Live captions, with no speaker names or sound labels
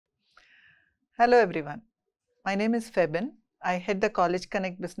Hello everyone, my name is Febin. I head the College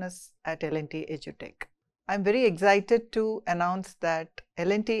Connect business at L&T Edutech. I'm very excited to announce that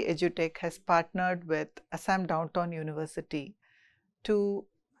L&T Edutech has partnered with Assam Downtown University to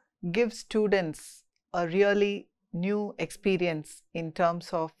give students a really new experience in terms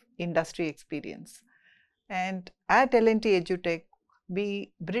of industry experience. And at L&T Edutech,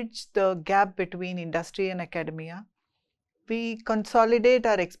 we bridge the gap between industry and academia. We consolidate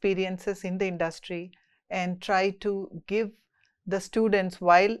our experiences in the industry and try to give the students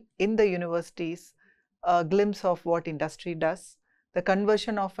while in the universities a glimpse of what industry does, the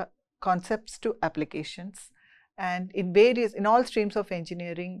conversion of concepts to applications, and in all streams of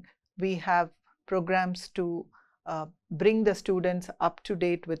engineering we have programs to bring the students up to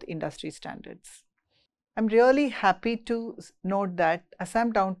date with industry standards. I'm really happy to note that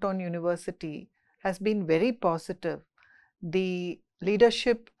Assam Downtown University has been very positive. The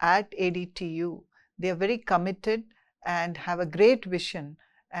leadership at AdtU, they are very committed and have a great vision,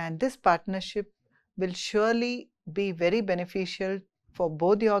 and this partnership will surely be very beneficial for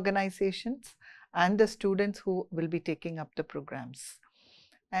both the organizations and the students who will be taking up the programs.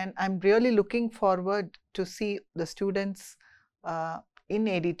 And I'm really looking forward to see the students in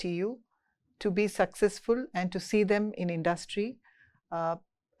AdtU to be successful and to see them in industry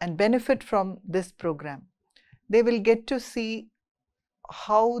and benefit from this program. They will get to see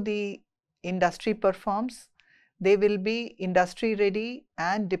how the industry performs. They will be industry ready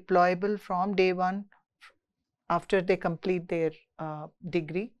and deployable from day one after they complete their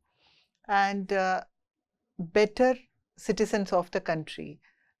degree, and better citizens of the country.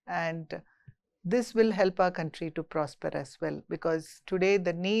 And this will help our country to prosper as well, because today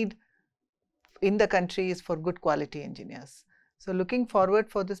the need in the country is for good quality engineers. So looking forward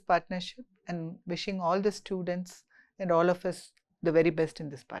for this partnership and wishing all the students and all of us the very best in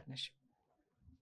this partnership.